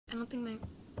don't think my...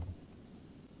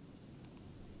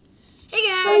 Hey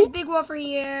guys, BigWoofer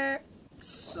here.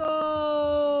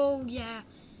 So, yeah.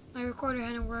 My recorder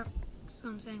hadn't worked, so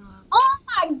I'm saying hello. Oh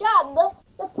my god,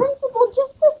 the principal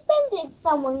just suspended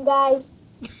someone, guys.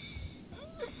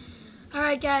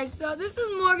 Alright guys, so this is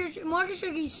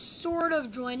Morgishrigy sort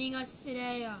of joining us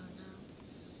today. Oh no.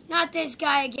 Not this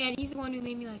guy again. He's the one who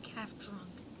made me like half drunk.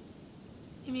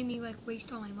 He made me like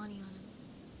waste all my money on him.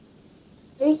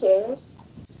 Are you serious?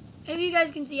 If you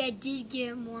guys can see, I did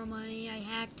get more money. I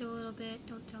hacked a little bit.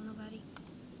 Don't tell nobody.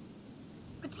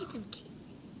 Let's eat some cake.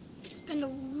 Spend a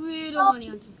little money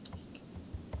on some cake.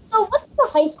 So what's the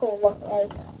high school look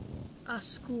like? A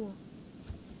school.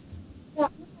 Yeah,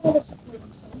 what a school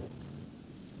looks like.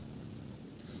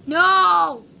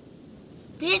 No!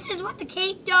 This is what the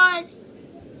cake does?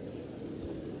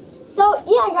 So,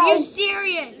 yeah, guys. Are you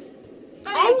serious?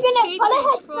 I'm gonna cut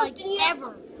ahead to for the like video.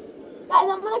 ever. Guys,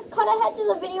 I'm gonna cut ahead to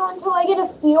the video until I get a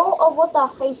feel of what the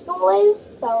high school is.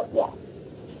 So, yeah.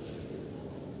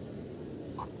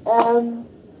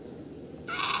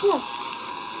 Yeah.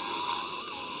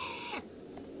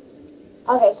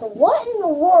 Okay, so what in the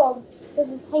world does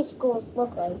this high school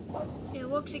look like? It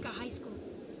looks like a high school.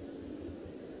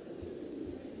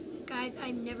 Guys,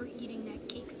 I'm never eating that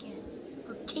cake again.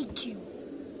 Or cake cube.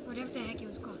 Whatever the heck it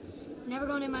was called. Never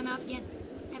going in my mouth again.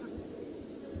 Never.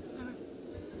 Never.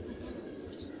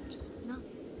 Just no.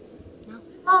 No.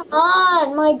 Come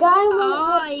on, my guy will...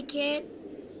 Oh, I can't.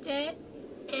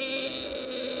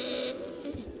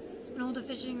 It's an old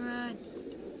fishing rod.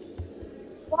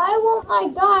 Why won't my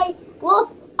guy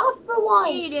look up for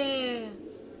once? Eat it.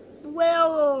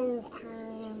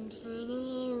 Welcome to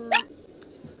the...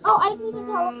 Oh, I need to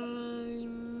tell him.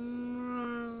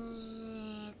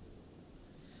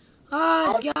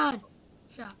 Oh, it's gone.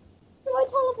 Shut. Do I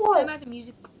teleport? I'm about the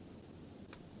music.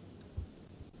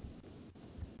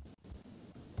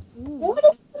 Ooh. What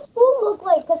does the school look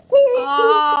like? Because period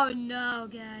Oh no,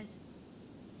 guys.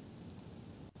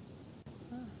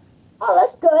 Oh,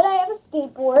 that's good. I have a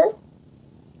skateboard.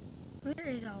 There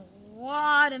is a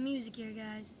lot of music here,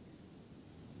 guys.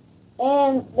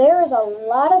 And there is a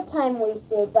lot of time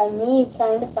wasted by me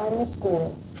trying to find the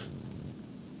school.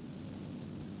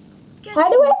 How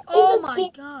do I place a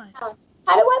skateboard down?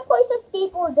 How do I place a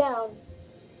skateboard down?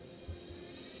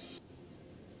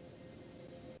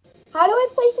 How do I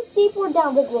place a skateboard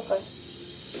down, BigWoofer?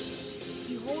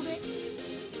 You hold it.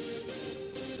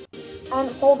 I'm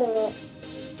holding it.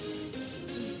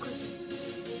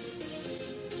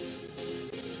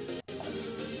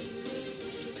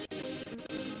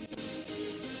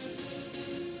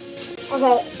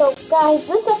 Okay, so guys,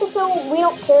 this episode we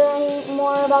don't care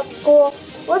anymore about school.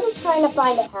 We're just trying to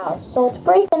find a house. So let's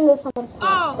break into someone's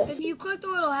house. Oh, if you click the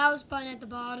little house button at the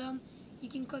bottom, you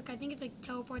can click, I think it's like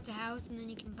teleport to house, and then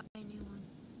you can buy a new one.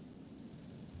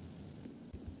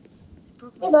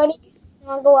 Hey buddy, you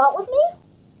wanna go out with me?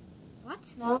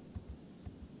 What? No.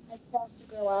 I just asked to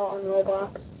go out on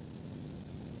Roblox.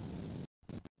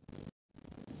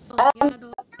 Oh, yeah,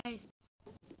 the guys.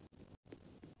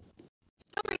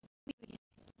 Sorry.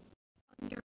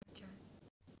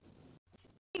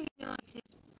 If you know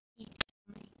exists, please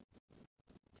tell me.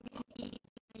 To be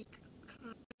like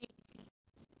crazy.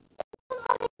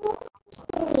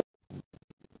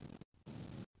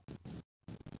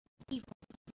 Evil.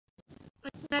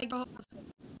 Like balls.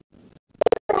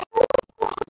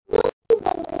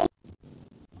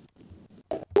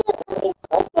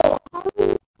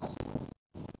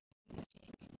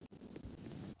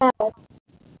 Ow.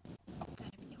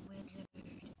 Gotta be a wizard.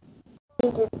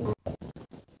 You did not.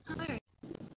 Alright.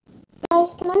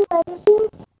 Guys, can I ride with you?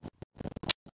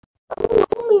 I'm a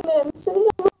lonely man sitting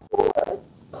on the floor.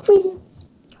 Please.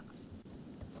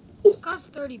 It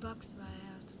costs $30 to buy a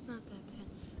house. It's not that bad.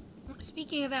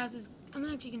 Speaking of houses, I'm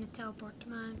actually gonna teleport to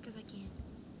mine because I can.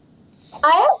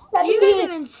 I have So 70. you guys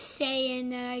have been saying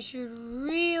that I should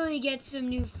really get some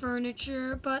new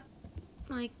furniture, but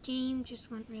my game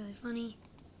just went really funny.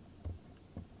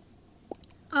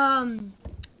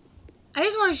 I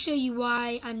just want to show you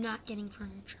why I'm not getting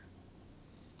furniture.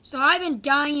 So I've been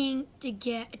dying to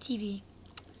get a TV.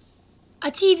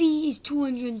 A TV is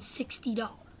 $260.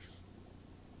 How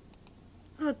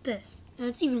about this? And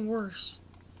it's even worse.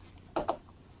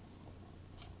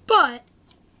 But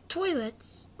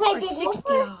toilets are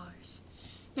 $60.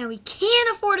 Now we can't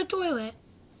afford a toilet,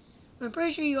 but I'm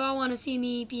pretty sure you all want to see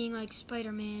me being like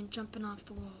Spider-Man jumping off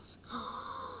the walls.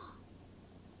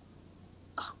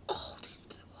 A golden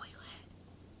toilet.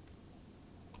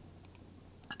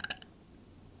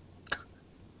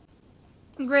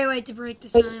 A great way to break the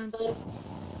silence.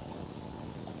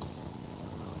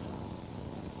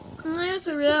 And I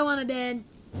honestly really want a bed.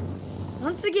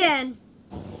 Once again,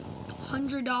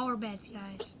 $100 bed,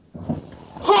 guys.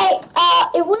 Hey,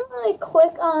 it wouldn't let me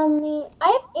click on the. I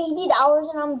have $80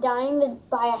 and I'm dying to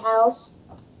buy a house.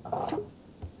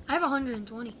 I have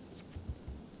 120.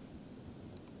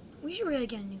 We should really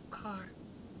get a new car.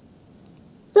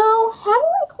 So, how do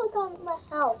I click on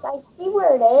the house? I see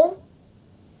where it is.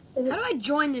 How do I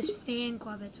join this fan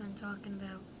club that's been talking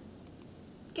about?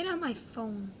 Get out my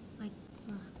phone. My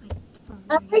phone.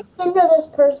 I'm right into this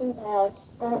person's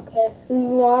house. I don't care who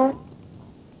you are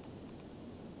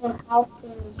or how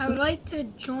famous. I would like to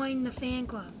join the fan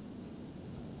club.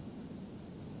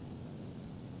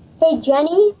 Hey,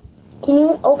 Jenny, can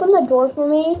you open the door for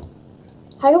me?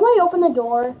 How do I open the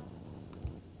door?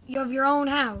 You have your own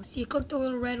house. You click the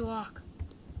little red lock.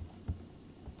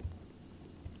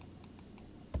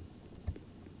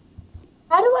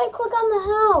 How do I click on the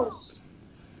house?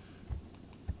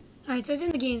 Alright, so it's in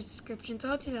the game's description,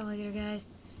 so I'll do that later, guys.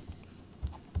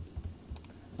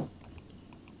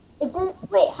 It's in.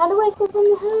 Wait, how do I click on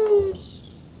the house?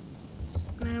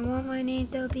 I want my name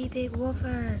to be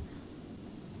BigWoofer.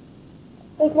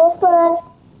 BigWoofer.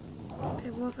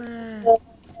 BigWoofer.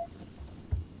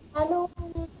 How do I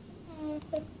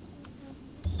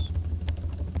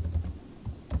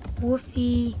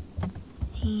Woofy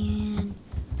and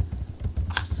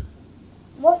awesome.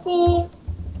 Woofy.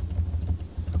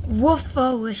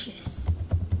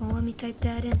 Woofalicious. Well, let me type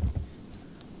that in.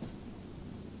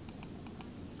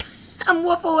 I'm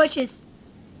Woofalicious.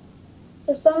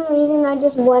 For some reason, I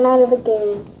just went out of the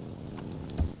game.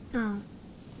 No,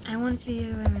 I want it to be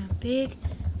the other way around.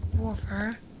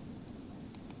 BigWoofer.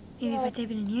 Maybe if I type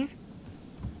it in here.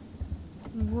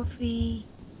 Woofy.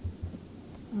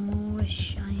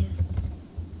 Malicious.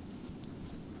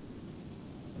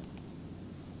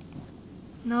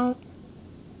 Nope.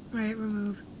 Alright,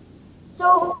 remove.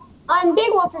 So, on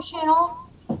BigWoofer's channel,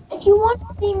 if you want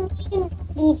to see me and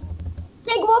these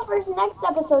BigWoofer's next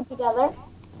episode together,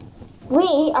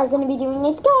 we are going to be doing a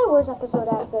Skywars episode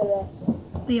after this.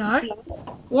 We are?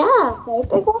 Yeah, right,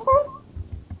 BigWoofer?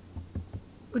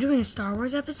 We're doing a Star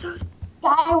Wars episode?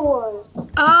 Skywars.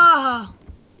 Oh!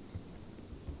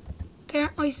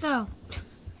 Apparently so.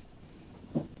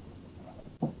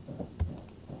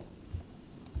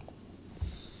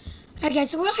 Okay,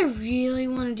 so what I really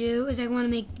want to do is I want to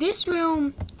make this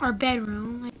room our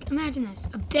bedroom. Like, imagine this.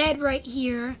 A bed right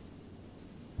here.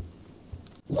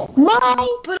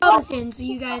 I'll put all this in so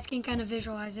you guys can kind of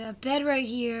visualize it. A bed right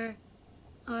here.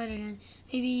 Oh, I don't know.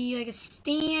 Maybe like a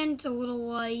stand, a little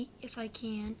light, if I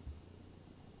can.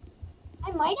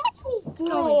 I might actually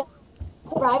do a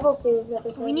survival series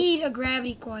episode. We need a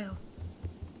gravity coil.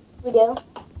 We do?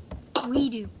 We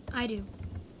do. I do.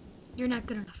 You're not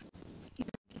good enough.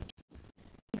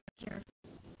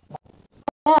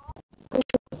 Yeah,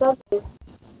 he's ugly.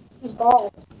 He's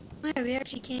bald. Yeah, we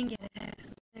actually can get it.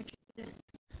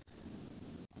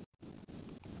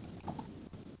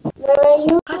 Where are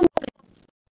you? Custom.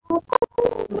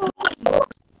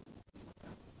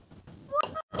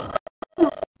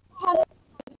 Have it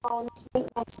on right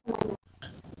next to my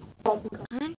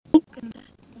I'm gonna...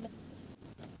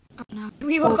 Oh no,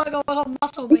 we look like a little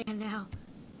muscle man now.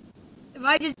 If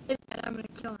I just did that, I'm gonna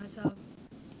kill myself.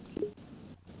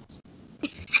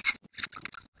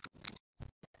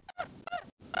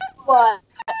 What?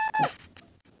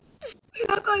 We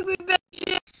look like we've been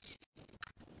shit.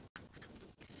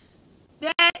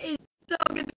 That is so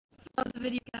gonna be the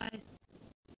video, guys.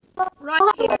 Right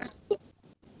here.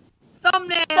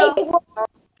 Thumbnail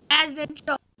has been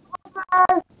shown. How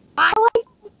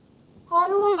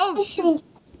do I change?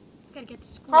 Gotta get to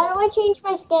school. How do I change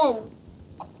my skin?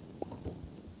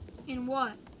 In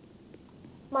what?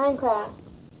 Minecraft.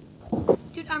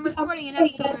 Dude, I'm recording an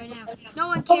episode right now. No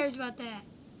one cares about that.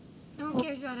 No one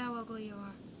cares about how ugly you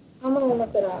are. I'm gonna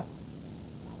look it up.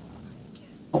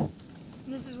 Okay.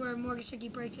 And this is where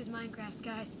Morgishrigy breaks his Minecraft,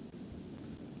 guys.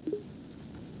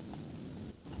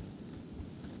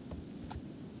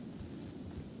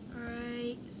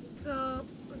 Alright, so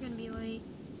we're gonna be late.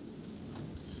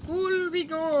 School be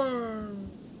gone.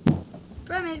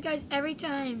 Problem is, guys, every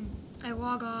time I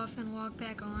log off and log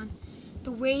back on,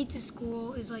 the way to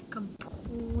school is like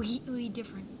completely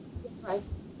different. That's right.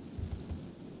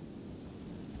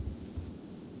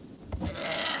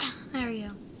 There we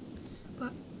go.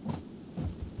 But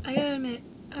I gotta admit,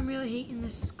 I'm really hating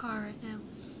this car right now.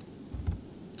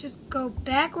 Just go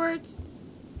backwards.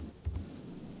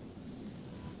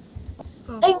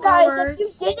 Go And guys, forwards.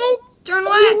 if you didn't, Turn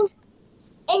left.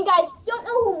 And guys, if you don't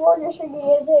know who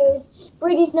Morgishrigy is, it is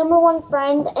Brady's #1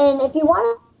 friend. And if you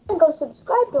want to go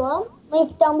subscribe to him,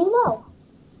 link down below.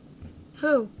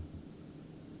 Who?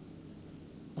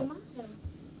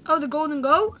 Oh, the golden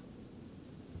goat?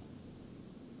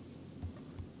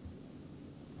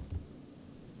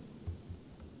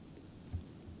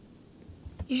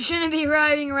 You shouldn't be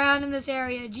riding around in this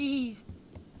area, jeez.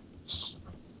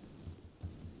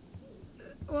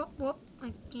 What?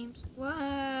 My game's... What?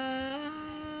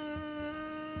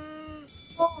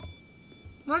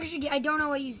 Morgishrigy, I don't know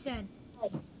what you said.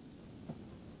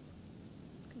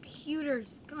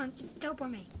 Computers. Come on, just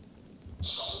teleport me.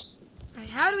 Alright,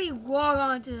 how do we log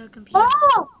on to the computer?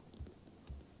 Oh!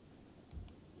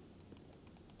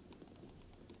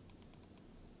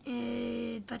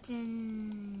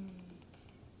 Button.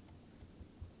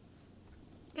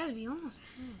 Guys, we almost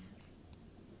have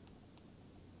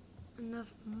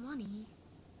enough money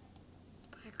to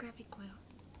buy a gravity coil.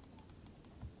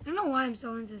 I don't know why I'm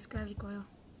so into this gravity coil.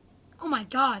 Oh my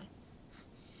god.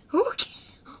 Who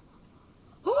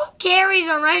carries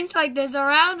a wrench like this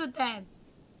around with them?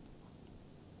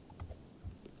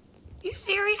 You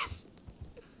serious?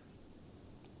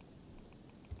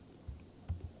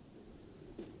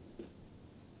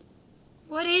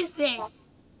 What is this?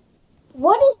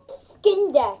 What is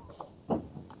Skindex?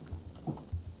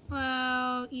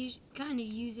 Well, you kind of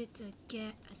use it to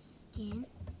get a skin.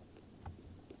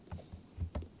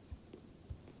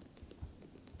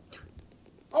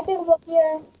 I pick up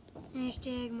here.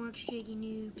 Hashtag Morgishrigy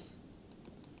noobs.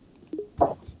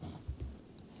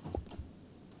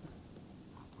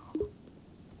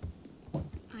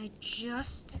 I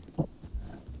just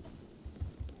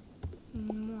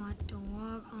want to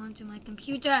log onto my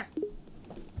computer.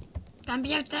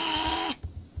 Computer! I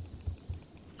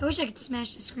wish I could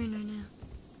smash the screen right now.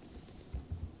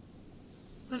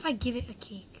 What if I give it a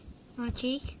cake? Want a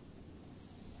cake?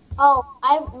 Oh,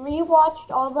 I've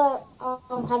rewatched all the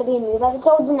How to Be a Noob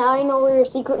episodes, and now I know where your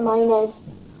secret mine is.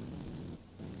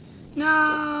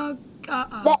 No.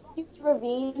 That huge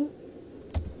ravine.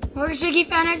 Morgishrigy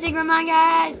found our secret mine,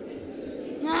 guys.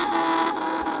 No.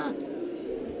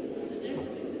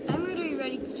 I'm literally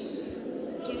ready to just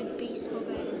get a baseball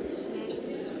bat and smash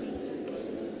the screen to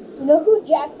bits. You know who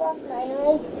Jack Frost Miner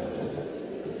is?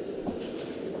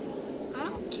 I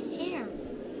don't care.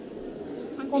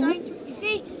 I'm trying to. You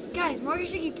see, guys,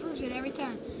 Morgishrigy proves it every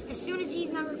time. As soon as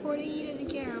he's not recording, he doesn't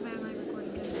care how bad my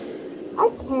recording goes. I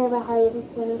care about how you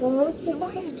record those. And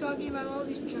why are you talking about all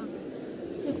this junk?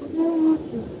 Because I don't want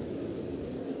to.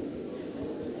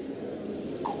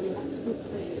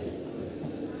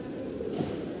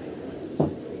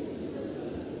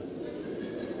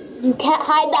 You can't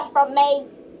hide that from me.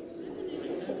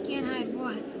 Can't hide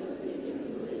what?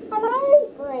 Hello,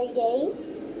 Brady.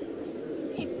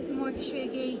 Hey,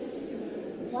 Morgishrigy.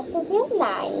 What is your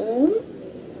name?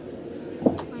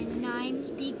 My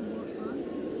name's BigWoofer.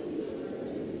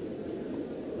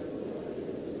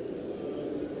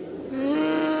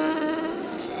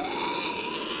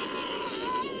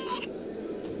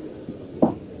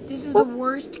 This is the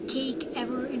worst cake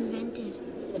ever invented.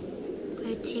 But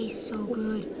it tastes so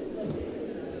good.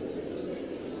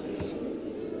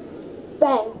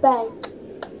 Bang, bang,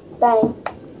 bang,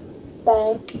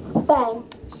 bang, bang,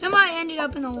 Somebody ended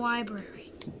up in the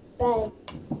library. bang,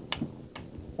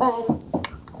 bang.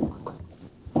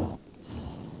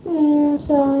 Yeah,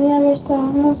 so yeah, there's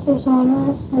Thomas,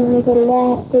 and we go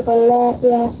left, take a left,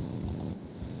 yes.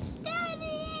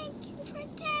 Studying for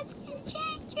tests can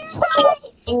change your Stop life.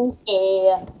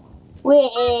 here.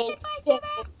 Wait.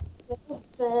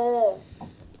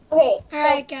 Okay.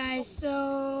 Alright guys,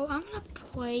 so I'm gonna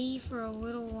play for a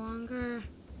little longer.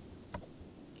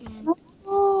 And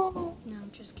Oh, no,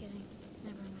 I'm just kidding.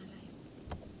 Never in my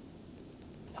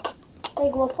life.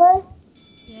 BigWoofer,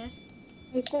 Yes?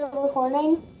 are you still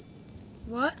recording?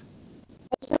 What?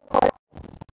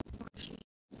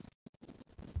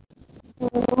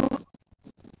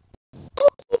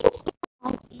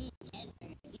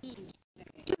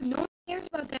 Dude, no one cares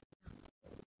about that.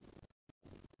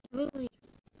 Really.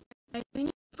 Guys, we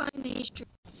need to find the history.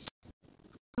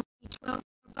 Only 12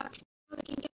 bucks. So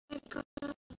they can get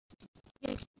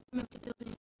experiment to build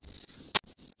it.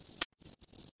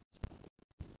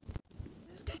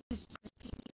 This guy is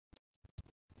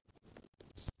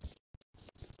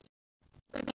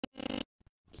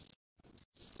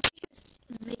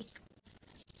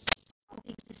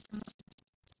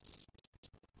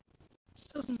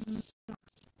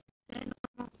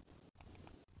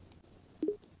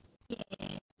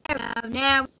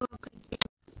now we'll continue.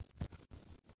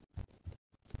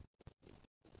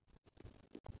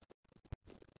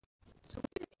 So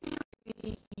what is it now?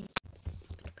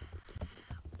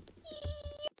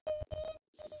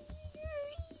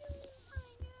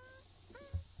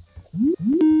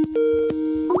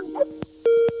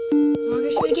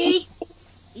 Morgishrigy,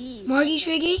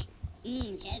 Morgishrigy?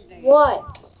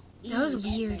 What? That was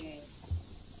weird.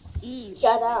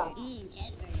 Shut up.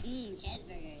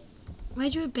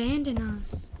 Why'd you abandon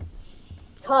us?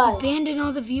 Cause Abandon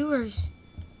all the viewers.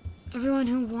 Everyone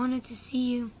who wanted to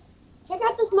see you. check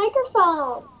out this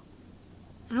microphone.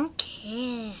 I don't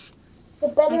care. It's a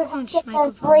better Microphone's headset than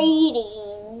microphone.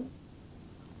 rating.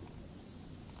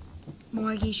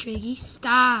 Morgishrigy,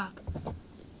 stop.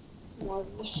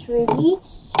 Morgishrigy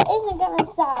isn't gonna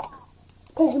stop.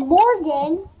 Because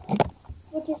Morgan,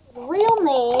 which is his real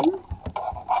name,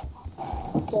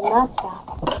 did not stop.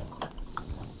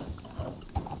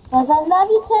 Cause I love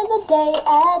you till the day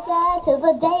I die, till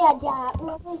the day I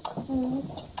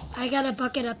die. I got a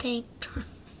bucket of paint.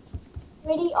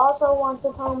 Riddy also wants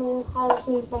to tell me how to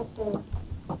change my screen.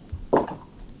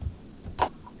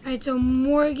 Alright, so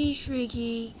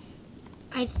Morgishrigy,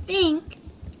 I think,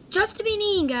 just to be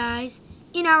mean, guys,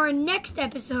 in our next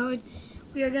episode,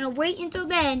 we are going to wait until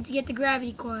then to get the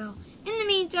gravity coil. In the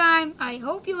meantime, I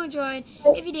hope you enjoyed.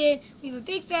 If you did, leave a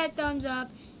big fat thumbs up.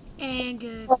 And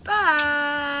goodbye.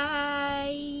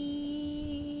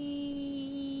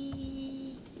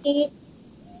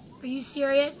 Are you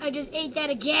serious? I just ate that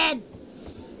again.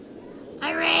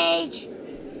 I rage.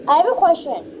 I have a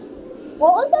question.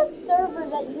 What was that server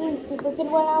that you and Super Kid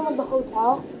went on with the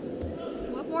hotel?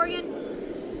 What, Morgan?